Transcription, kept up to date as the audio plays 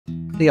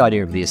the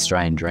idea of the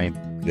Australian dream?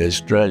 The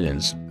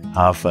Australians,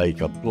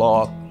 half-acre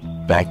block,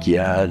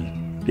 backyard,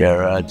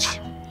 garage,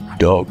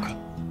 dog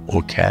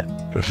or cat,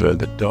 prefer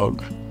the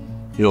dog,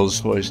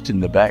 hills hoist in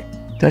the back.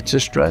 That's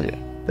Australia.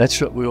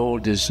 That's what we all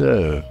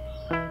deserve.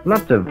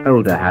 Lots of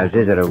older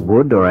houses are of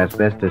wood or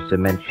asbestos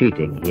cement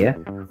sheeting here,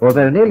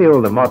 although nearly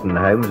all the modern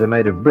homes are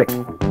made of brick.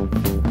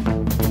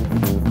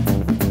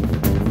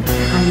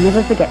 I'll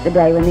never forget the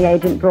day when the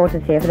agent brought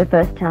us here for the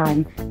first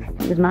time.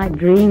 It was my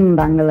dream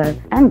bungalow,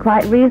 and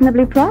quite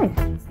reasonably priced.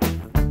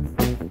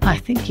 I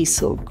think he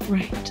saw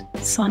great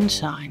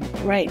sunshine,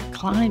 great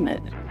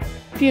climate,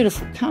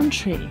 beautiful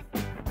country,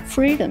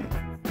 freedom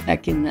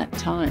back in that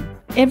time.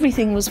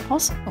 Everything was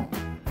possible.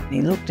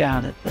 He looked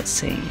out at the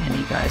sea and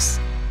he goes,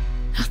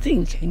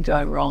 nothing can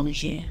go wrong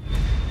here.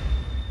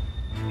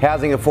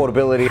 Housing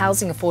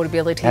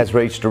affordability has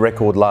reached a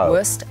record low.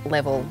 Worst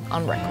level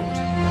on record.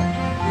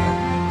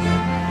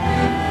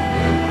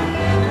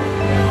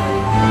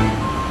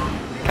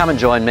 Come and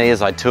join me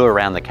as I tour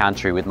around the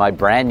country with my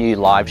brand new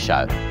live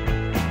show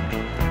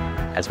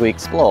as we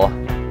explore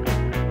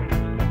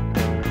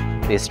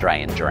the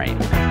Australian dream.